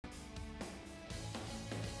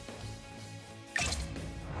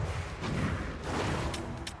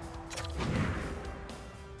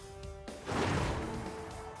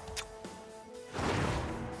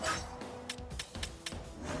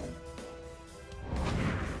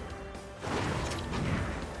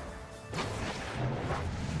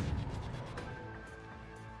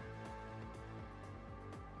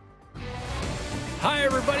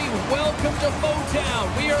to Motown.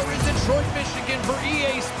 We are in Detroit, Michigan for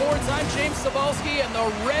EA Sports. I'm James Cybulski, and the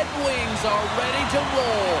Red Wings are ready to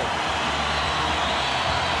roll.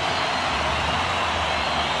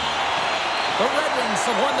 The Red Wings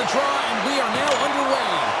have won the draw, and we are now underway.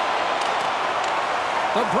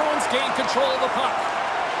 The Bruins gain control of the puck.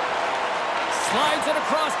 Slides it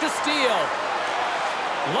across to Steele.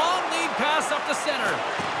 Long lead pass up the center.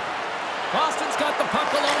 Boston's got the puck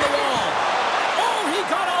along the wall. Oh, he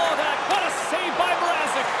got all of that. What a save by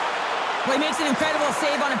Mrazek. Well, he makes an incredible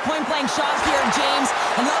save on a point-blank shot here, James.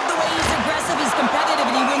 I love the way he's aggressive, he's competitive,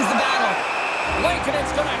 and he wins the battle.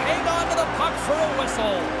 Lankkonen's going to hang on to the puck for a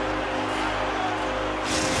whistle.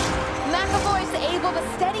 McAvoy's able to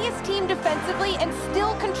steady his team defensively and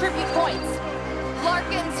still contribute points.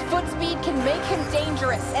 Larkin's foot speed can make him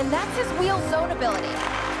dangerous, and that's his wheel zone ability.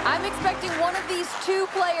 I'm expecting one of these two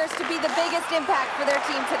players to be the biggest impact for their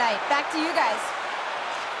team tonight. Back to you guys.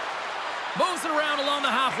 Moves it around along the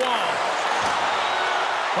half wall.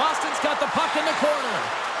 Boston's got the puck in the corner.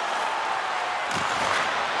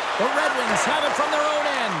 The Red Wings have it from their own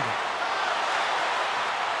end.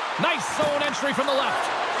 Nice zone entry from the left.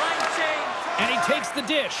 And he takes the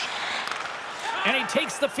dish. And he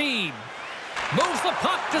takes the feed. Moves the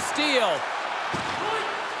puck to Steele.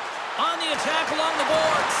 On the attack along the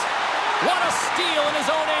boards. What a steal in his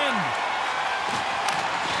own end.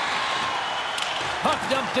 Puck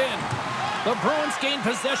dumped in. The Bruins gain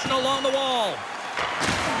possession along the wall.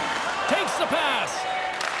 Takes the pass.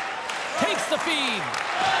 Takes the feed.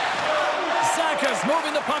 Zacha's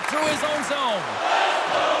moving the puck through his own zone.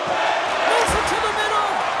 Moves it to the middle.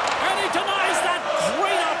 And he denies that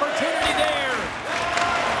great opportunity there.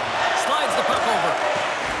 Slides the puck over.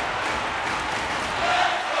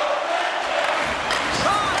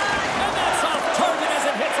 Shot. And that's off target as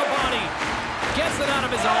it hits a body. Gets it out of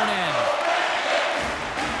his own end.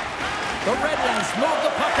 The Red Wings move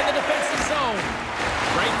the puck in the defensive zone.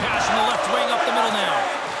 Great pass from the left wing up the middle now.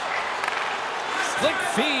 Slick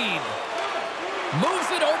feed. Moves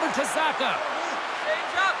it over to Zacha.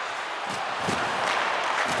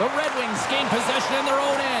 The Red Wings gain possession in their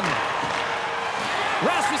own end.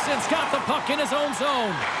 Rasmussen's got the puck in his own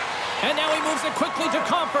zone. And now he moves it quickly to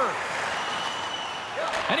Comper.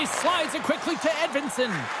 And he slides it quickly to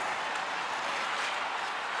Edvinsson.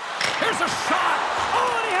 Here's a shot. Oh,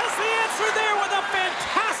 and he has the answer there with a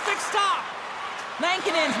fantastic stop.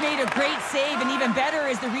 Lankkonen's made a great save, and even better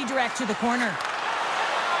is the redirect to the corner.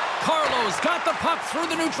 Carlo's got the puck through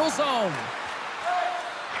the neutral zone.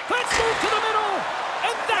 Let's move to the middle.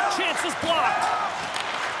 And that chance is blocked.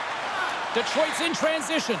 Detroit's in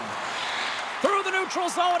transition. Through the neutral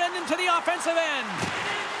zone and into the offensive end.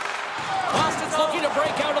 Boston's looking to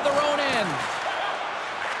break out of their own end.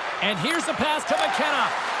 And here's the pass to McKenna.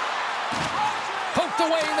 Poked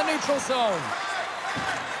away in the neutral zone.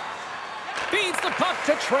 Feeds the puck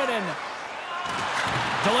to Trenton.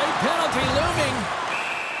 Delayed penalty looming.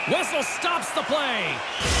 Whistle stops the play.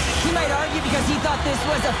 He might argue because he thought this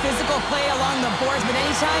was a physical play along the boards, but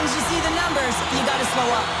anytime you see the numbers, you got to slow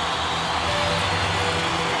up.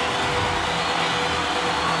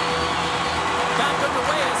 Back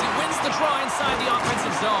underway as he wins the draw inside the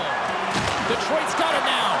offensive zone. Detroit's got it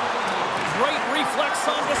now. Great reflex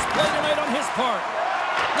on display tonight on his part.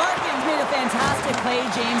 Larkin's made a fantastic play,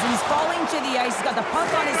 James, and he's falling to the ice. He's got the puck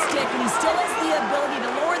on his stick, and he still has the ability to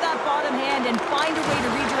lower that bottom hand and find a way to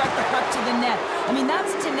redirect the puck to the net. I mean, that's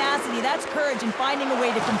tenacity, that's courage, and finding a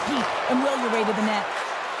way to compete and will your way to the net.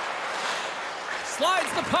 Slides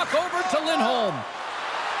the puck over to Lindholm.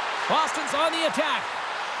 Boston's on the attack.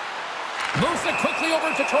 Moves it quickly over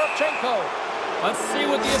to Torchenko. Let's see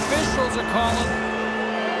what the officials are calling.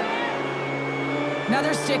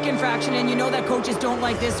 Another stick infraction, and you know that coaches don't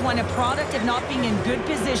like this one. A product of not being in good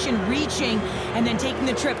position, reaching, and then taking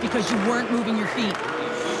the trip because you weren't moving your feet.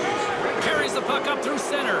 Carries the puck up through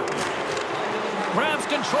center. Grabs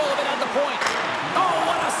control of it at the point. Oh,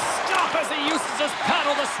 what a stop as he uses his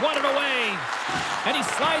paddle to swat it away. And he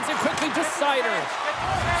slides it quickly to Seider.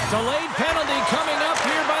 Delayed penalty coming up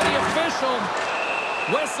here by the official.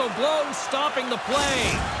 Whistle blown, stopping the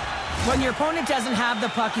play. When your opponent doesn't have the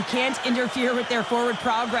puck, you can't interfere with their forward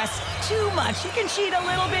progress too much. You can cheat a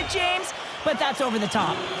little bit, James, but that's over the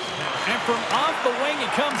top. And from off the wing, he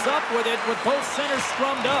comes up with it with both centers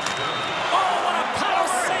scrummed up. Oh, what a paddle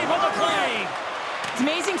save on the play! It's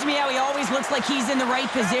amazing to me how he always looks like he's in the right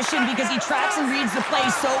position because he tracks and reads the play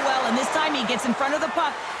so well, and this time he gets in front of the puck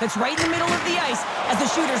that's right in the middle of the ice as the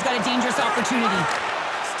shooter's got a dangerous opportunity.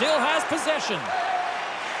 Still has possession.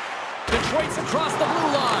 Detroit's across the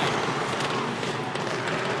blue line.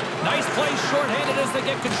 Nice play shorthanded as they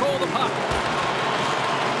get control of the puck.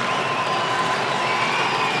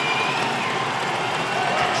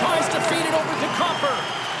 Compher.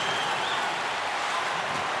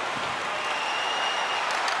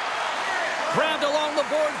 Grabbed along the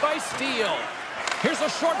board by Steele. Here's a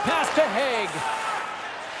short pass to Haig.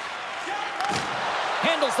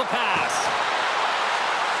 Handles the pass.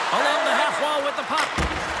 Along the half wall with the puck.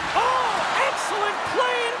 Oh, excellent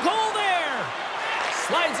play and goal there.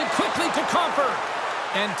 Slides it quickly to Compher.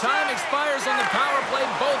 And time expires on the power play.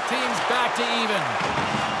 Both teams back to even.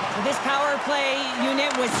 So this power play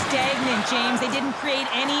unit was stagnant, James. They didn't create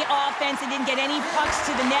any offense. They didn't get any pucks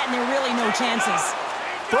to the net, and there were really no chances.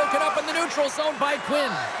 Broken up in the neutral zone by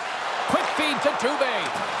Quinn. Quick feed to Dubé.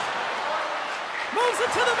 Moves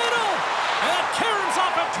it to the middle. And that caroms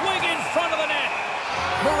off a twig in front of the net.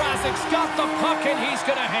 Mrazek's got the puck, and he's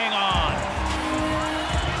going to hang on.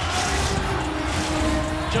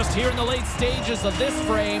 Just here in the late stages of this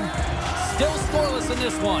frame, still scoreless in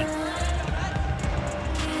this one.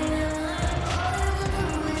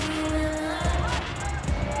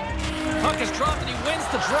 Puck is dropped, and he wins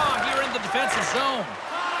the draw here in the defensive zone.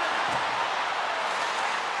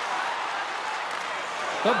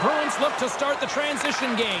 The Bruins look to start the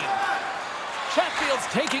transition game. Chatfield's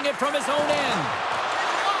taking it from his own end.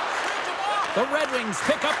 The Red Wings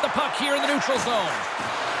pick up the puck here in the neutral zone.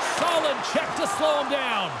 Solid check to slow him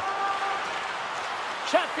down.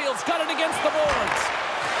 Chatfield's got it against the boards.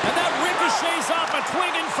 And that ricochets off a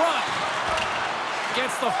twig in front.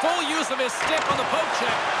 Gets the full use of his stick on the poke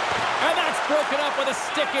check. And that's broken up with a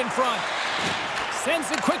stick in front.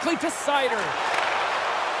 Sends it quickly to Sider.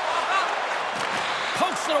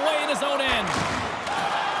 Pokes it away in his own end.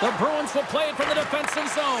 The Bruins will play it from the defensive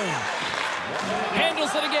zone. Handles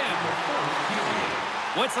it again.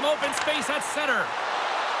 With some open space at center.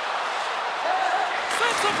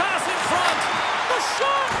 Sends the pass in front. The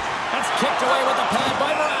shot! That's kicked away with a pad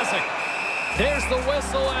by Mrazek. There's the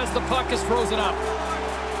whistle as the puck is frozen up.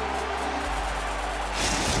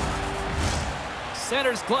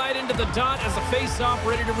 Centers glide into the dot as a face-off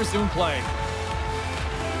ready to resume play.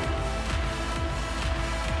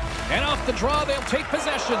 And off the draw, they'll take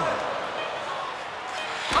possession.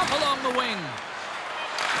 Up along the wing.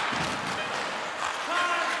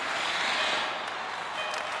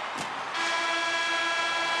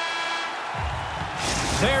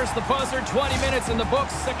 There's the buzzer. 20 minutes in the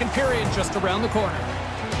books. Second period just around the corner.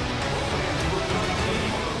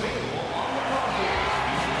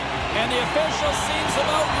 And the official seems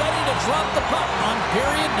about ready to drop the puck on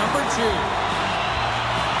period number 2.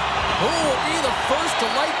 Who will be the first to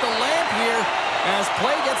light the lamp here as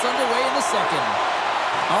play gets underway in the second?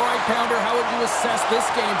 All right, Pounder, how would you assess this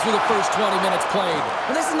game through the first 20 minutes played?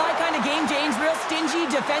 Well, this is my kind of game, James. Real stingy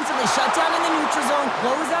defensively. Shut down in the neutral zone,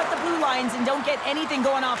 close out the blue lines, and don't get anything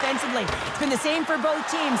going offensively. It's been the same for both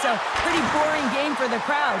teams, so pretty boring game for the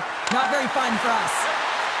crowd. Not very fun for us.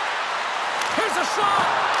 Here's a shot.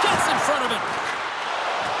 Gets in front of it.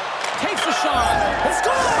 Takes a shot. It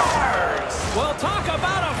scores! Well, talk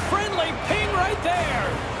about a friendly ping right there.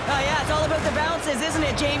 Oh, yeah, it's all about the bounces, isn't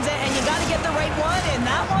it, James? And you got to get the right one, and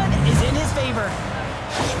that one is in his favor.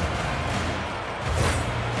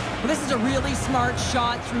 Well, this is a really smart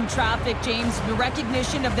shot through traffic, James. The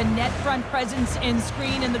recognition of the net front presence and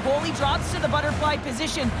screen, and the goalie drops to the butterfly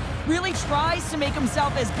position, really tries to make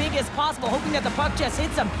himself as big as possible, hoping that the puck just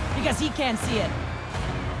hits him because he can't see it.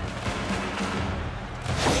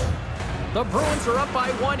 The Bruins are up by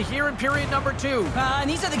 1 here in period number 2. And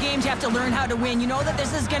these are the games you have to learn how to win. You know that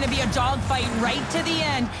this is going to be a dogfight right to the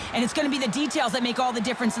end, and it's going to be the details that make all the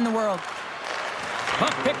difference in the world.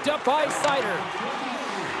 Puck picked up by Sider.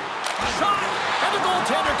 Shot! And the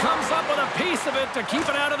goaltender comes up with a piece of it to keep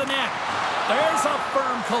it out of the net. There's a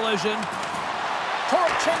firm collision.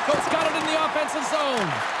 Porochenko's got it in the offensive zone.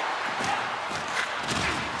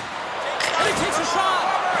 And he takes a shot!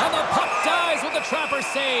 And the puck dies with the Trapper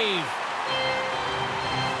save.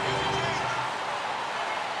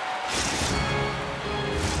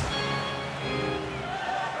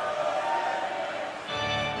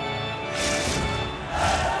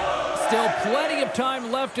 Still plenty of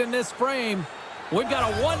time left in this frame. We've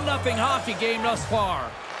got a 1-0 hockey game thus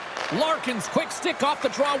far. Larkin's quick stick off the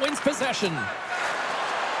draw wins possession.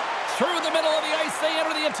 Through the middle of the ice, they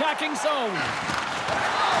enter the attacking zone.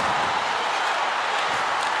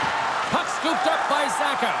 Puck scooped up by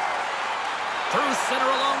Zacha. Through center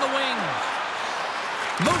along the wing.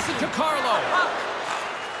 Moves it to Carlo.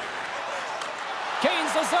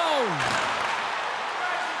 Gains the zone.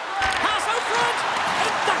 Pass out front.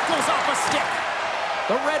 And that goes off a stick.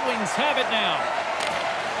 The Red Wings have it now.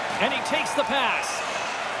 And he takes the pass.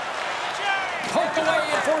 Poked away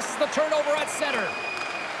and forces the turnover at center.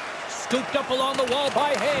 Scooped up along the wall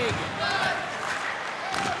by Haig.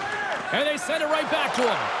 And they send it right back to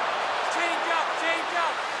him. Change up, change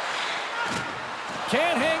up.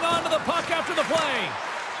 Can't hang on to the puck after the play.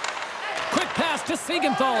 Quick pass to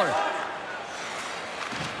Siegenthaler.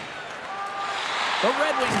 The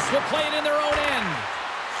Red Wings will play it in their own end.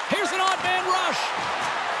 Here's an odd man rush.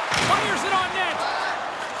 Fires it on net.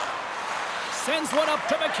 Sends one up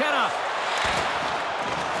to McKenna.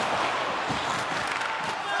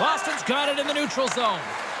 Boston's got it in the neutral zone.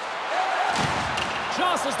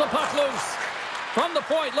 Jostles the puck loose. From the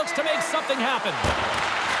point, looks to make something happen.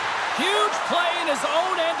 Huge play in his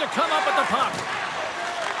own end to come up with the puck.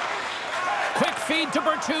 Quick feed to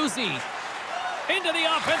Bertuzzi. Into the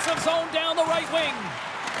offensive zone down the right wing.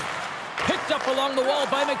 Picked up along the wall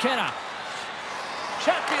by McKenna.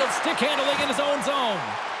 Chatfield stick handling in his own zone.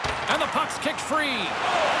 And the puck's kicked free.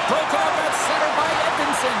 Broken up at center by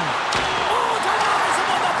Edvinsson. Oh, denies him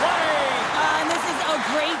on the play! And this is a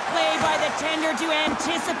great play by the tender to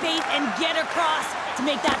anticipate and get across to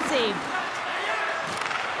make that save.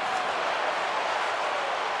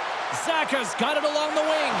 Zaka's got it along the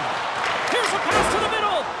wing. Here's a pass to the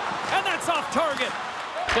middle. And that's off target.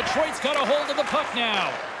 Detroit's got a hold of the puck now.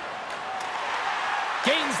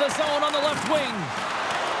 Gains the zone on the left wing.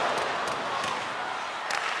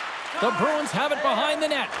 The Bruins have it behind the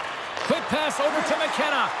net. Quick pass over to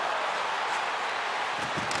McKenna.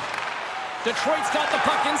 Detroit's got the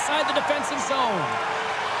puck inside the defensive zone.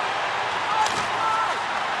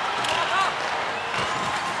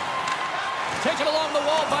 Taken along the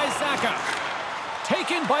wall by Zaka.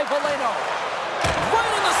 Taken by Veleno.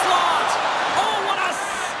 Right in the slot. Oh, what a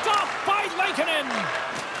stop by Lankinen.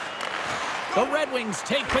 The Red Wings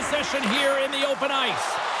take possession here in the open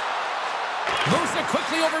ice. Moves it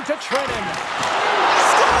quickly over to Trenton.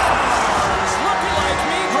 Scores! Looking like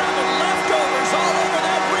me grabbing leftovers all over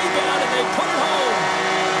that rebound, and they put it home.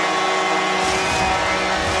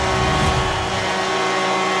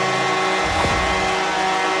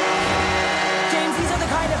 James, these are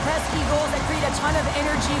the kind of pesky goals that create a ton of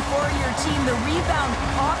energy for your team. The rebound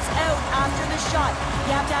pops out after the shot.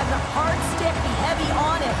 You have to have a hard stick, be heavy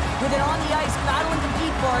on it, with it on the ice, battle and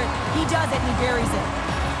compete for it. He does it, and he buries it.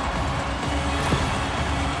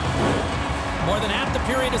 More than half the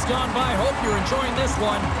period has gone by. Hope you're enjoying this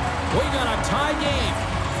one. We got a tie game.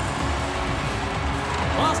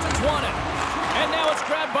 Boston's won it. And now it's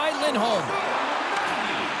grabbed by Lindholm.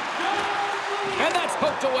 And that's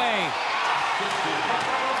poked away.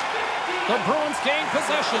 The Bruins gain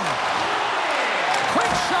possession.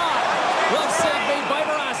 Quick shot. Glove save made by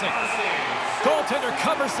Mrazek. Goaltender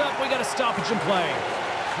covers up. We got a stoppage in play.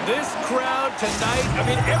 This crowd tonight, I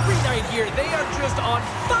mean, every night here, they are just on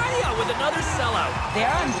fire with another sellout. They're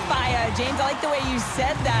on fire, James. I like the way you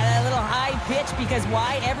said that, a little high pitch, because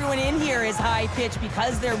why? Everyone in here is high pitch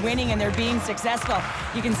because they're winning and they're being successful.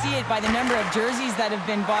 You can see it by the number of jerseys that have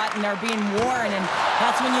been bought and are being worn, and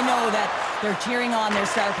that's when you know that they're cheering on their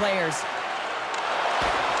star players.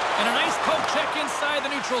 And a nice poke check inside the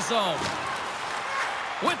neutral zone.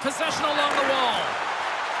 With possession along the wall.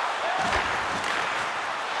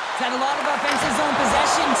 Had a lot of offensive zone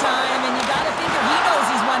possession time, and you got to figure he knows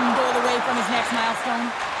he's one goal away from his next milestone.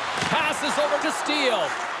 Passes over to Steele.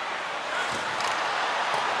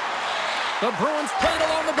 The Bruins played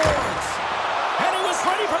along the boards. And he was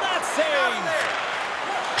ready for that save.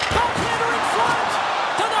 Goaltender in front.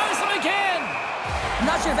 Denies him again. I'm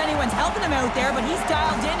not sure if anyone's helping him out there, but he's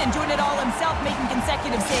dialed in and doing it all himself, making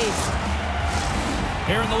consecutive saves.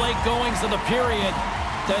 Here in the late goings of the period,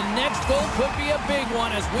 the next goal could be a big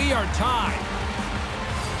one as we are tied.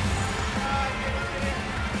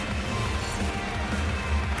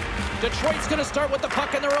 Detroit's going to start with the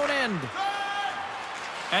puck in their own end.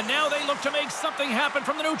 And now they look to make something happen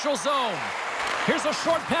from the neutral zone. Here's a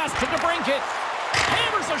short pass to DeBrincat.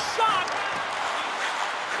 Hammers a shot.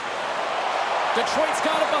 Detroit's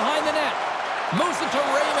got it behind the net. Moves it to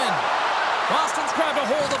Raymond. Boston's grabbed a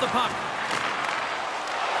hold of the puck.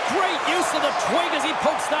 Great use of the twig as he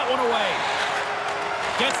pokes that one away.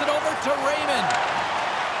 Gets it over to Raymond.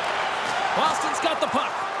 Boston's got the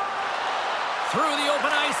puck. Through the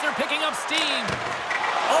open ice, they're picking up steam.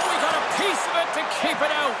 Oh, he got a piece of it to keep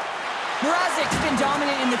it out. Mrazek's been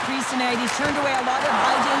dominant in the crease tonight. He's turned away a lot of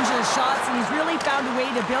high-danger shots, and he's really found a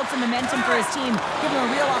way to build some momentum for his team, give him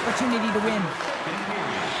a real opportunity to win.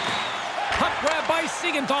 Puck grab by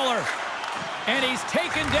Siegenthaler. And he's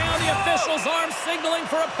taken down, the official's arm signaling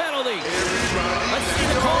for a penalty. Let's see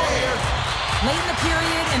the call here. Late in the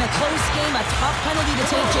period, in a close game, a tough penalty to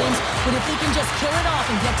take, James. But if they can just kill it off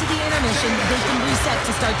and get to the intermission, they can reset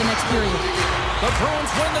to start the next period. The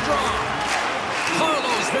Bruins win the draw.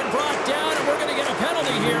 Carlo's been brought down, and we're going to get a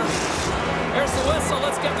penalty here. There's the whistle.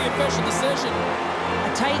 Let's get the official to collision.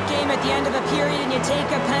 A tight game at the end of a period and you take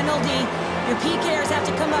a penalty. Your PKers have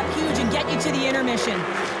to come up huge and get you to the intermission.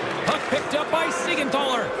 Puck picked up by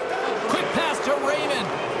Siegenthaler. Quick pass to Raymond.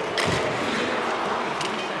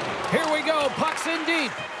 Here we go. Puck's in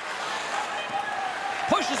deep.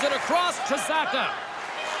 Pushes it across to Zaka.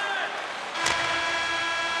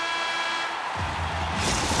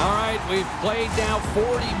 All right, we've played now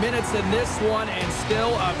 40 minutes in this one, and still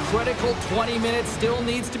a critical 20 minutes still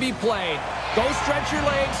needs to be played. Go stretch your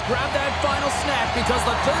legs, grab that final snack, because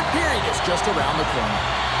the third period is just around the corner.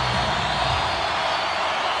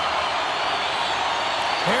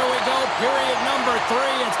 Here we go, period number 3.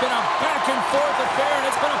 It's been a back-and-forth affair, and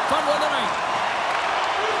it's been a fun one tonight.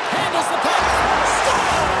 Handles the puck.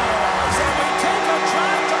 Scores! And we take a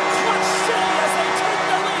drive to Clutch City as they take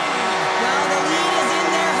the lead. Well, the lead is in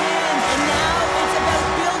their hands, and now it's about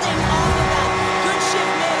building off of that. Good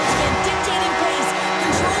shift management, dictating pace,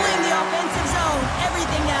 controlling the offensive zone.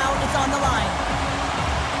 Everything now, it's on the line.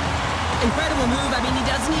 Incredible move. I mean, he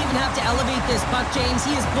doesn't even have to elevate this puck, James.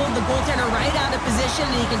 He has pulled the goaltender right out of position,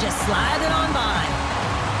 and he can just slide it on by.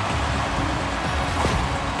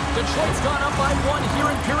 Detroit's gone up by 1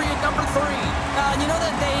 here in period number 3. You know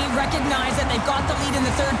that they recognize that they've got the lead in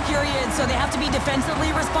the third period, so they have to be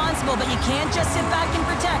defensively responsible, but you can't just sit back and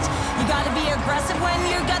protect. You got to be aggressive when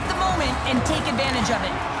you got the moment and take advantage of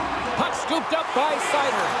it. Puck scooped up by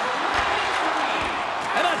Sider.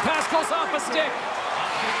 And that pass goes off a stick.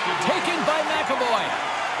 Taken by McAvoy.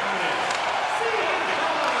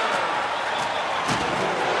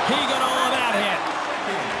 He got all of that hit.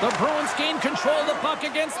 The Bruins gain control of the puck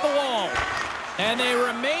against the wall. And they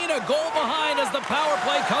remain a goal behind as the power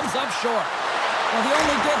play comes up short. Well, the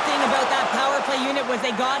only good thing about that power play unit was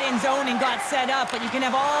they got in zone and got set up. But you can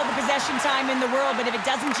have all the possession time in the world, but if it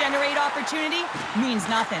doesn't generate opportunity, it means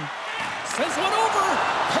nothing. Sends one over.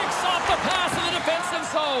 Picks off the pass in the defensive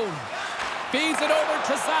zone. Feeds it over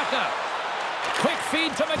to Zaka. Quick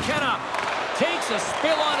feed to McKenna. Takes a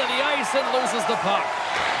spill onto the ice and loses the puck.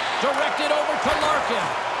 Directed over to Larkin.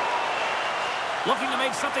 Looking to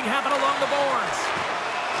make something happen along the boards.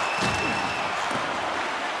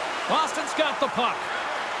 Boston's got the puck.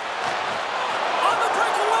 On the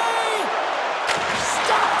breakaway!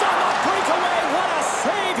 Stopped on the breakaway! What a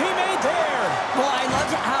save he made there! Well, I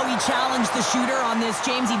loved how he challenged the shooter on this,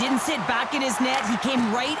 James. He didn't sit back in his net. He came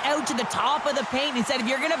right out to the top of the paint and said, if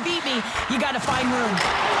you're going to beat me, you got to find room.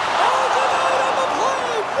 Oh, denied on the play!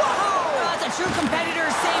 Wow! That's a true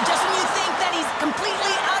competitor's save. Just when you think that he's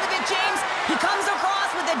completely out of it, James, he comes across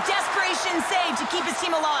with a desperation save to keep his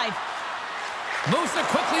team alive. Moves it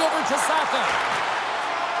quickly over to Saka.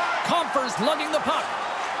 Comfers lugging the puck.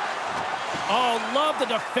 Oh, love the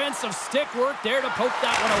defensive stick work there to poke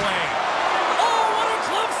that one away. Oh, what a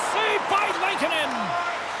glove save by Lankinen.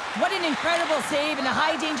 What an incredible save in a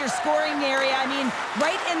high-danger scoring area. I mean,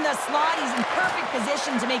 right in the slot, he's in perfect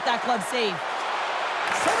position to make that glove save.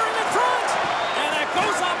 Centering in front, and it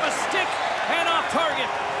goes off a stick and off target.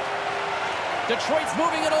 Detroit's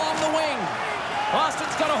moving it along the wing.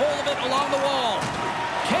 Boston's got a hold of it along the wall.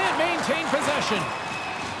 Can't maintain possession.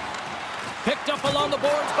 Picked up along the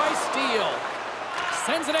boards by Steele.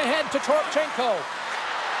 Sends it ahead to Toropchenko.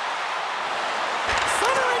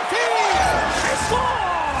 Centering feed! He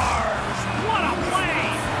scores! What a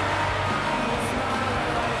play!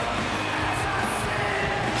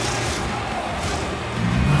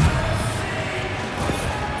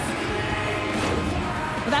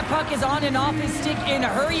 That puck is on and off his stick in a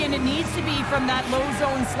hurry, and it needs to be from that low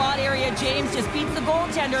zone slot area. James just beats the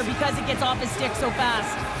goaltender because it gets off his stick so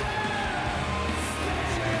fast.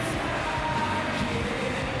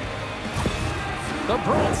 The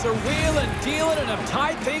Bruins are wheeling, dealing, and have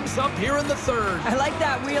tied things up here in the third. I like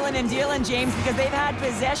that wheeling and dealing, James, because they've had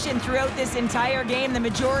possession throughout this entire game, the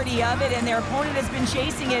majority of it, and their opponent has been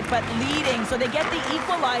chasing it but leading. So they get the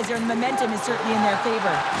equalizer, and the momentum is certainly in their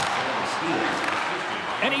favor.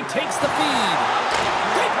 And he takes the feed.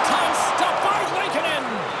 Big time stop by Lankinen.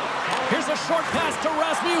 Here's a short pass to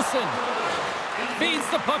Rasmussen. Feeds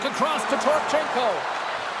the puck across to Toropchenko.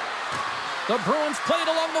 The Bruins play it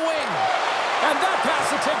along the wing. And that pass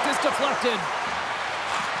attempt is deflected.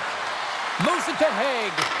 Moves it to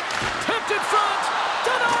Haig. Tipped in front.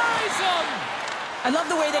 Denies him. I love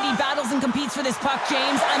the way that he battles and competes for this puck,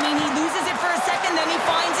 James. I mean, he loses it for a second, then he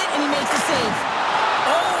finds it, and he makes a save.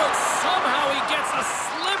 Oh, and somehow he gets a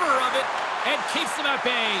sliver of it and keeps them at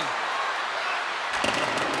bay.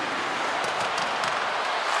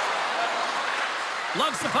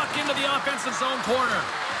 Lugs the puck into the offensive zone corner.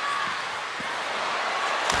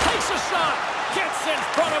 Takes a shot. Gets in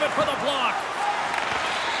front of it for the block.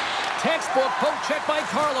 Textbook poke check by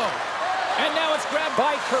Carlo. And now it's grabbed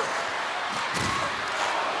by Kirk.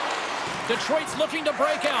 Detroit's looking to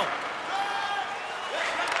break out.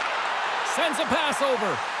 Sends a pass over.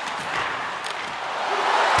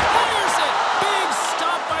 Fires it. Big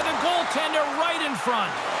stop by the goaltender right in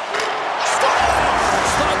front.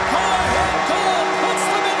 The go-ahead goal puts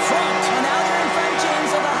them in front. Well, now they're in front, James,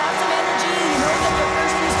 so they'll have some energy. You know that their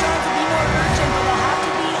first few shots will be more urgent, but they'll have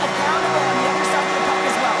to be accountable on the other side of the puck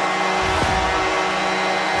as well.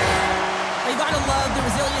 You gotta love the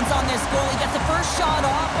resilience on this goal. He gets the first shot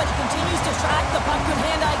off, but he continues to track the puck with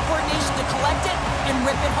hand-eye coordination to collect it and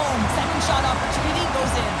rip it home. Second shot opportunity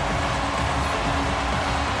goes in.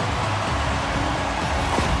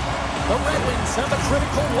 The Red Wings have a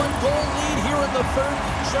critical one-goal lead here in the third.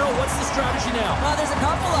 Cheryl, what's the strategy now? Well, there's a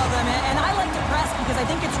couple of them, and I like to press because I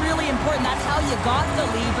think it's really important. That's how you got the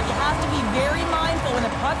lead, but you have to be very mindful. When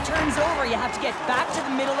the puck turns over, you have to get back to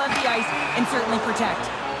the middle of the ice and certainly protect.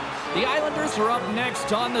 The Islanders are up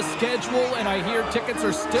next on the schedule, and I hear tickets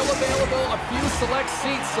are still available, a few select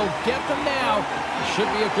seats, so get them now.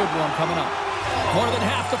 Should be a good one coming up. More than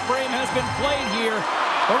half the frame has been played here.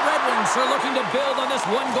 The Red Wings are looking to build on this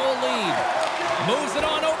one-goal lead. Moves it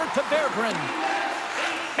on over to Berggren.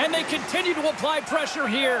 And they continue to apply pressure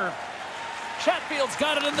here. Chatfield's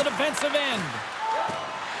got it in the defensive end.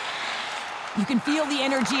 You can feel the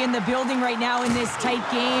energy in the building right now in this tight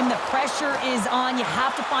game. The pressure is on. You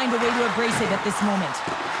have to find a way to embrace it at this moment.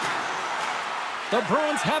 The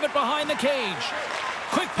Bruins have it behind the cage.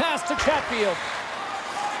 Quick pass to Chatfield.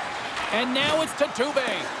 And now it's to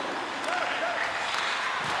Dubé.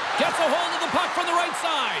 Gets a hold of the puck from the right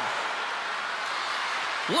side.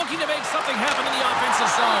 Looking to make something happen in the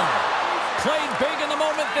offensive zone. Played big in the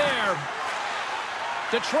moment there.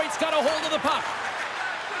 Detroit's got a hold of the puck.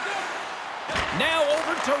 Now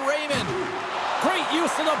over to Raymond. Great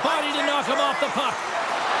use of the body to knock him off the puck.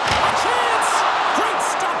 A chance! Great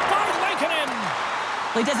stop by Lankinen.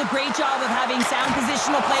 Well, he does a great job of having sound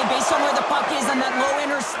positional play based on where the puck is on that low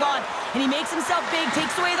inner slot. And he makes himself big,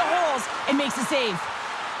 takes away the holes, and makes a save.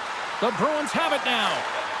 The Bruins have it now.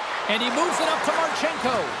 And he moves it up to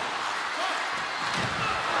Marchenko.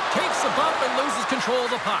 Takes a bump and loses control of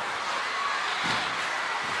the puck.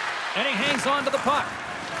 And he hangs on to the puck.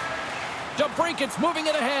 DeBrinket's moving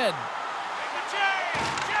it ahead.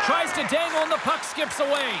 Tries to dangle and the puck skips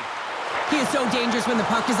away. He is so dangerous when the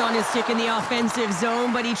puck is on his stick in the offensive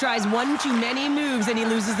zone, but he tries one too many moves and he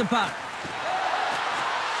loses the puck.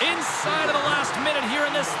 Inside of the last minute here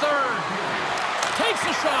in this third. Takes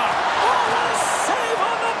a shot. Oh, what a save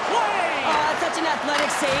on the play! Oh, that's such an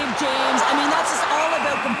athletic save, James. I mean, that's just all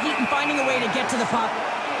about competing, finding a way to get to the puck.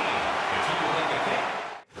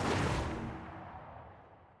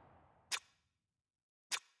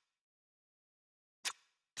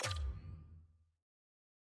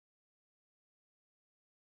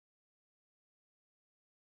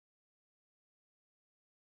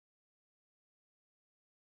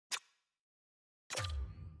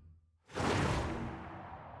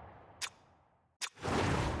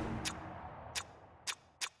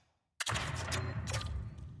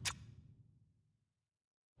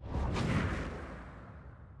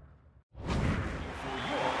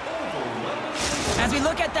 As we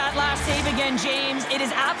look at that last save again, James, it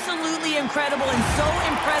is absolutely incredible and so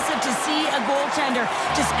impressive to see a goaltender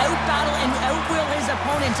just out-battle and outwill his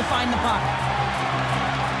opponent to find the puck.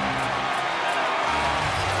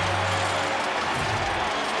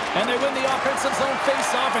 And they win the offensive zone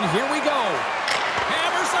face-off, and here we go.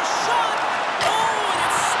 Hammers a shot! Oh, and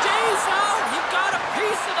it stays out! He got a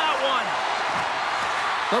piece of that one!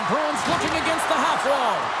 The Bruins looking against the half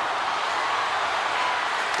wall.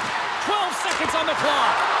 12 seconds on the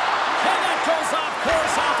clock. And that goes off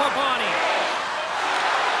course, off a body.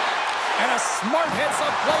 And a smart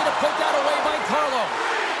heads-up play to put that away by Carlo.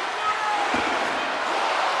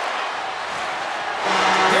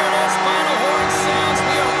 Here it is, final horn sounds.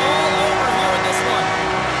 We are all over here in this one.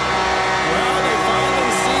 Well, they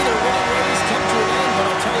finally see their winning ways come to an end, but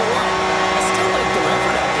I'll tell you what, I still like their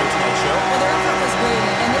effort out there tonight, Joe. Well, their effort was great,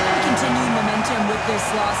 and they can continue momentum with this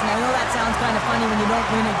loss. And I know that sounds kind of funny when you don't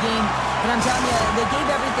win a game, but I'm telling you, they gave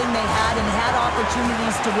everything they had and had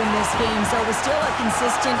opportunities to win this game. So it was still a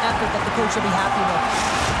consistent effort that the coach will be happy with.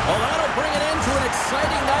 Well, that'll bring an end to an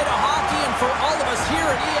exciting night of hockey, and for all of us here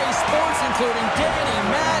at EA Sports, including Danny,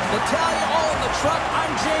 Matt, Natalia, all in the truck,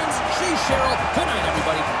 I'm James. She's Cheryl. Good night,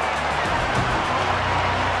 everybody.